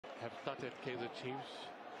have started Kaizer Chiefs.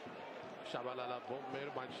 Shabalala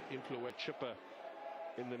very much influential. Chipper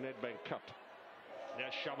in the Nedbank Cup.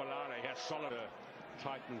 There's Shabalala. He has solid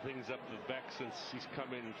tighten things up the back since he's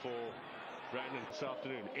come in for Brandon this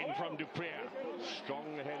afternoon. In from Dupree.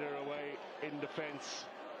 Strong header away in defence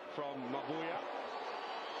from Mabuya.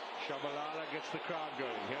 Shabalala gets the crowd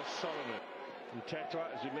going. Here's Solomon. And Tetwa,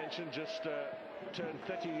 as you mentioned, just turned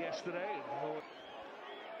 30 yesterday.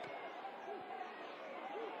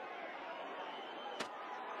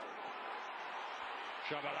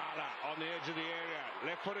 Shabalala on the edge of the area.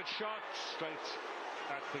 Left-footed shot straight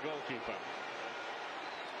at the goalkeeper.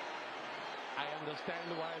 I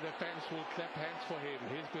understand why the fans will clap hands for him.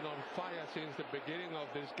 He's been on fire since the beginning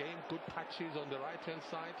of this game. Good touches on the right-hand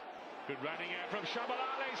side. Good running out from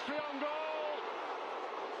Shabalala. He's free on goal.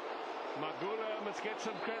 Magula must get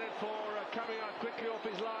some credit for coming out quickly off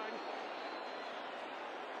his line.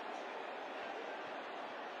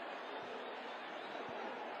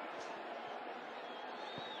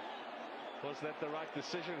 Was that the right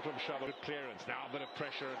decision from Shabalala? Good clearance. Now a bit of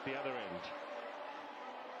pressure at the other end.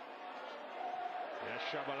 Yes,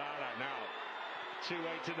 Shabalala now.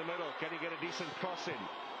 2-8 in the middle. Can he get a decent cross in?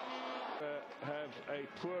 Have a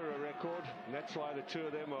poorer record, and that's why the two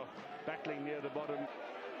of them are battling near the bottom.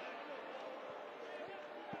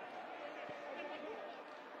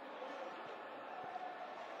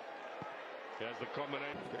 Here's the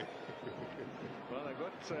combination. Well, they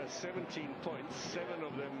got 17 points, 7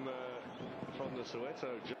 of them from the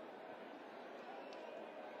Soweto.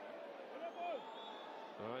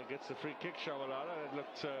 He gets the free kick, Shabalala. It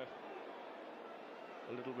looked a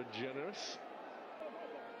little bit generous.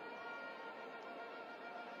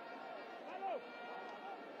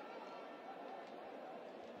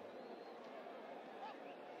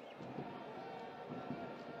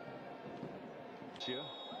 Here.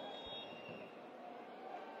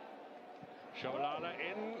 Shabalala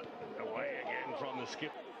in, away again from the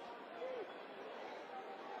skip.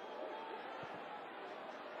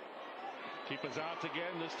 Keeper's out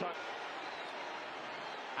again this time.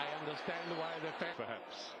 I understand why the fans.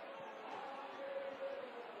 Perhaps.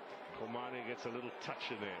 Komani gets a little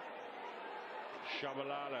touch in there.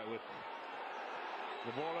 Shabalala with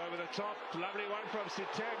the ball over the top. Lovely one from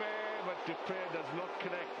Sitebe, but Dupree does not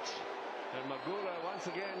connect. And Magula once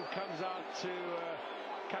again comes out to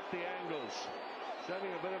cut the angles. He's having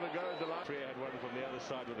a bit of a go at the line. Dupree had one from the other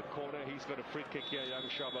side with a corner. He's got a free kick here, young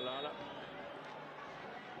Shabalala.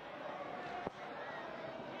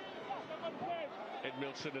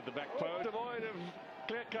 Edmilson at the back post. Devoid of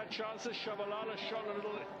clear-cut chances. Shabalala shot a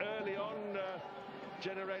little early on,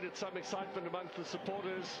 generated some excitement amongst the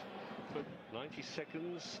supporters. But 90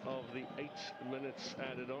 seconds of the 8 minutes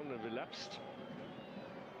added on have elapsed.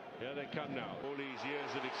 Here they come now. All these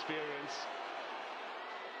years of experience.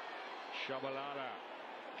 Shabalala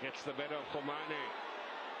gets the better of Komani.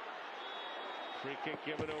 Free kick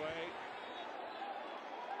given away.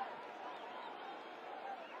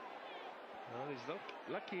 Well, he's not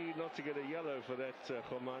lucky not to get a yellow for that,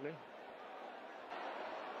 Komani.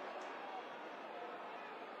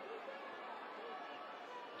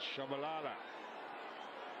 Shabalala.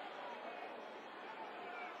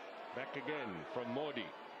 Back again from Modi.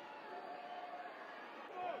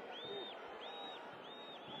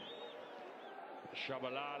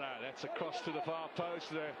 Shabalala, that's a cross to the far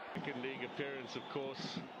post there. Second league appearance, of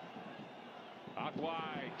course. Out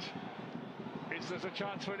wide. Is there a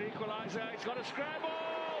chance for an equaliser? He's got a scramble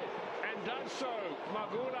and does so.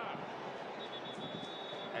 Magula.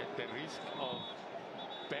 At the risk of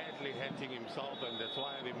badly hitting himself, and that's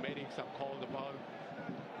why the medics are called upon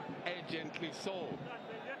urgently so.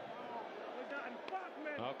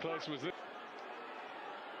 How close was it?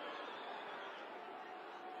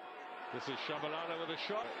 This is Shabalala with a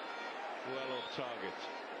shot. Well off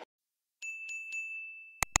target.